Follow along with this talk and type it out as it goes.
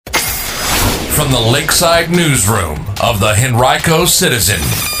from the Lakeside Newsroom of the Henrico Citizen,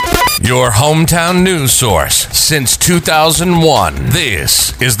 your hometown news source since 2001.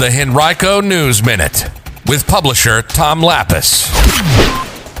 This is the Henrico News Minute with publisher Tom Lapis.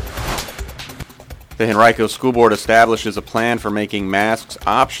 The Henrico School Board establishes a plan for making masks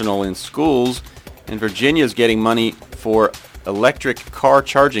optional in schools, and Virginia is getting money for electric car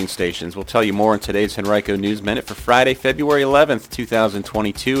charging stations. We'll tell you more in today's Henrico News Minute for Friday, February 11th,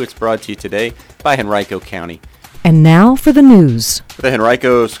 2022. It's brought to you today by Henrico County. And now for the news. The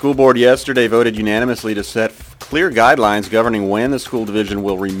Henrico School Board yesterday voted unanimously to set clear guidelines governing when the school division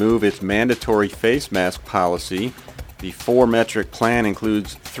will remove its mandatory face mask policy. The 4-metric plan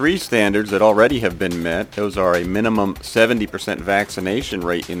includes 3 standards that already have been met. Those are a minimum 70% vaccination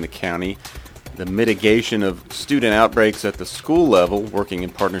rate in the county, the mitigation of student outbreaks at the school level, working in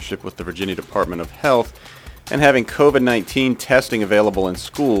partnership with the Virginia Department of Health, and having COVID-19 testing available in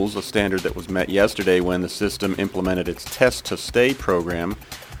schools, a standard that was met yesterday when the system implemented its Test to Stay program.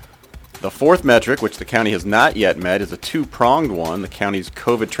 The 4th metric, which the county has not yet met, is a 2-pronged one. The county's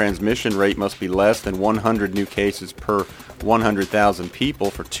COVID transmission rate must be less than 100 new cases per 100,000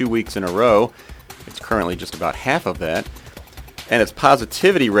 people for 2 weeks in a row. It's currently just about half of that. And its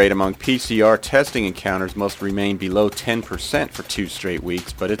positivity rate among PCR testing encounters must remain below 10% for 2 straight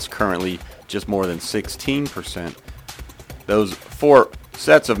weeks, but it's currently just more than 16%. Those 4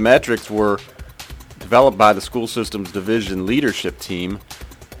 sets of metrics were developed by the school system's division leadership team.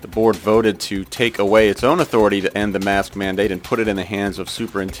 The board voted to take away its own authority to end the mask mandate and put it in the hands of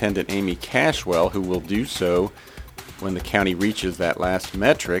Superintendent Amy Cashwell, who will do so when the county reaches that last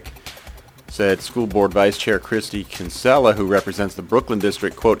metric. Said School Board Vice Chair Christy Kinsella, who represents the Brooklyn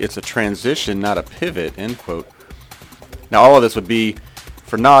District, quote, "It's a transition, not a pivot," end quote. Now, all of this would be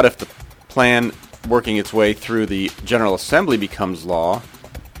for naught if the plan working its way through the General Assembly becomes law.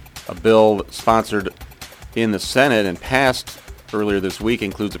 A bill sponsored in the Senate and passed earlier this week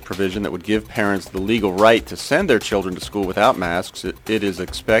includes a provision that would give parents the legal right to send their children to school without masks. It is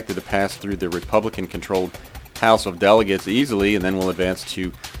expected to pass through the Republican-controlled House of Delegates easily and then will advance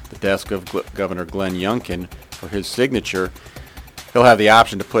to the desk of Governor Glenn Youngkin for his signature. He'll have the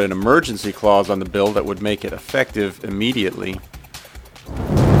option to put an emergency clause on the bill that would make it effective immediately.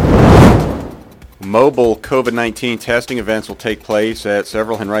 Mobile COVID-19 testing events will take place at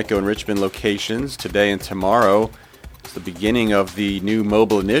several Henrico and Richmond locations today and tomorrow. It's the beginning of the new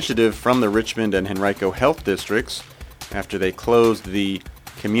mobile initiative from the Richmond and Henrico health districts after they closed the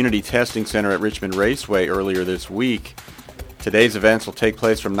community testing center at Richmond Raceway earlier this week. Today's events will take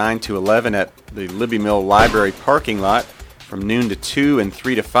place from 9 to 11 at the Libby Mill Library parking lot, from noon to 2 and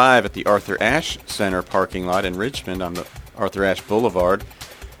 3 to 5 at the Arthur Ashe Center parking lot in Richmond on the Arthur Ashe Boulevard.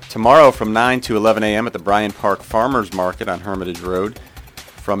 Tomorrow from 9 to 11 a.m. at the Bryan Park Farmers Market on Hermitage Road,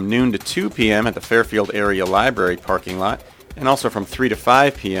 from noon to 2 p.m. at the Fairfield Area Library parking lot, and also from 3 to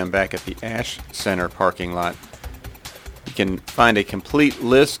 5 p.m. back at the Ashe Center parking lot. You can find a complete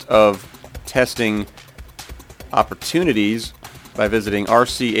list of testing opportunities by visiting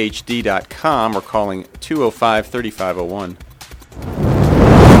rchd.com or calling 205-3501.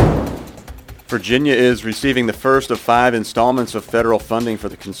 Virginia is receiving the first of 5 installments of federal funding for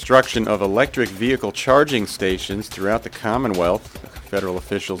the construction of electric vehicle charging stations throughout the Commonwealth. Federal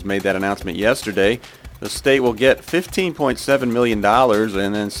officials made that announcement yesterday. The state will get $15.7 million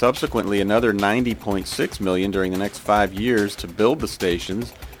and then subsequently another $90.6 million during the next 5 years to build the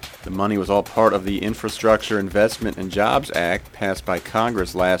stations. The money was all part of the Infrastructure Investment and Jobs Act passed by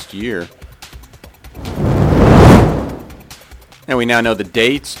Congress last year. And we now know the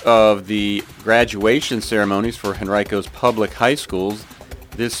dates of the graduation ceremonies for Henrico's public high schools.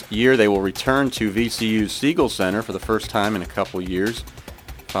 This year they will return to VCU's Siegel Center for the first time in a couple years,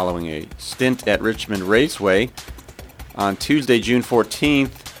 following a stint at Richmond Raceway. On Tuesday, June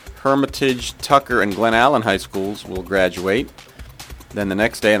 14th, Hermitage, Tucker, and Glen Allen High Schools will graduate. Then the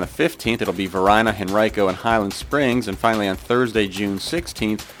next day on the 15th, it'll be Varina, Henrico, and Highland Springs. And finally on Thursday, June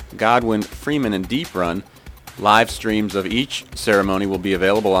 16th, Godwin, Freeman, and Deep Run. Live streams of each ceremony will be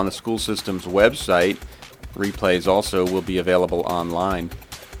available on the school system's website. Replays also will be available online.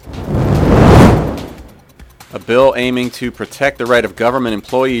 A bill aiming to protect the right of government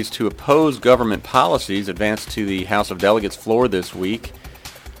employees to oppose government policies advanced to the House of Delegates floor this week.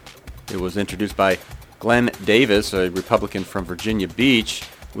 It was introduced by Glenn Davis, a Republican from Virginia Beach,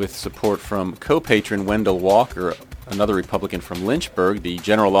 with support from co-patron Wendell Walker, another Republican from Lynchburg. The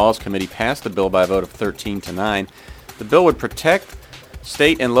General Laws Committee passed the bill by a vote of 13-9. The bill would protect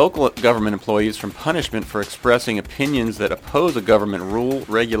state and local government employees from punishment for expressing opinions that oppose a government rule,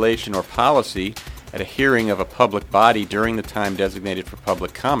 regulation, or policy at a hearing of a public body during the time designated for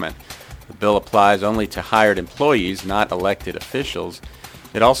public comment. The bill applies only to hired employees, not elected officials.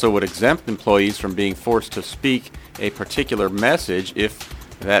 It also would exempt employees from being forced to speak a particular message if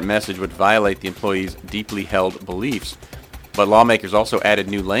that message would violate the employee's deeply held beliefs. But lawmakers also added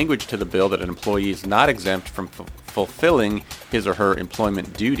new language to the bill that an employee is not exempt from fulfilling his or her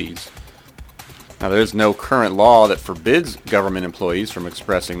employment duties. Now, there is no current law that forbids government employees from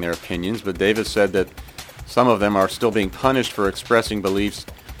expressing their opinions, but Davis said that some of them are still being punished for expressing beliefs.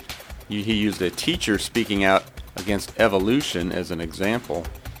 He used a teacher speaking out against evolution as an example.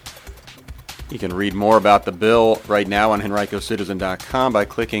 You can read more about the bill right now on henricocitizen.com by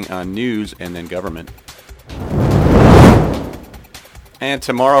clicking on News and then Government. And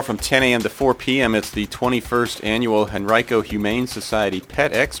tomorrow from 10 a.m. to 4 p.m. it's the 21st Annual Henrico Humane Society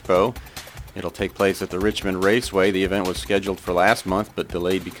Pet Expo. It'll take place at the Richmond Raceway. The event was scheduled for last month but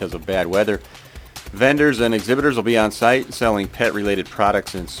delayed because of bad weather. Vendors and exhibitors will be on site selling pet-related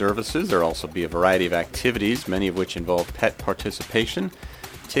products and services. There will also be a variety of activities, many of which involve pet participation.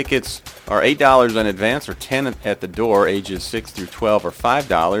 Tickets are $8 in advance or $10 at the door. Ages 6 through 12 are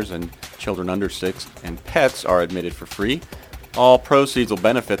 $5, and children under 6 and pets are admitted for free. All proceeds will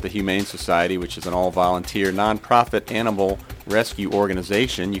benefit the Humane Society, which is an all-volunteer, nonprofit animal rescue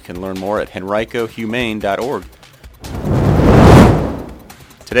organization. You can learn more at henricohumane.org.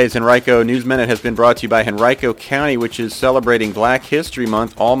 Today's Henrico News Minute has been brought to you by Henrico County, which is celebrating Black History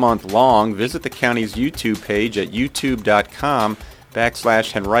Month all month long. Visit the county's YouTube page at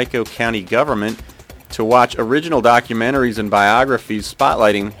youtube.com/Henrico County Government to watch original documentaries and biographies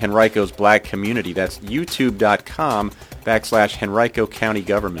spotlighting Henrico's black community. That's youtube.com/Henrico County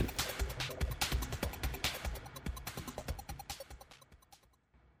Government.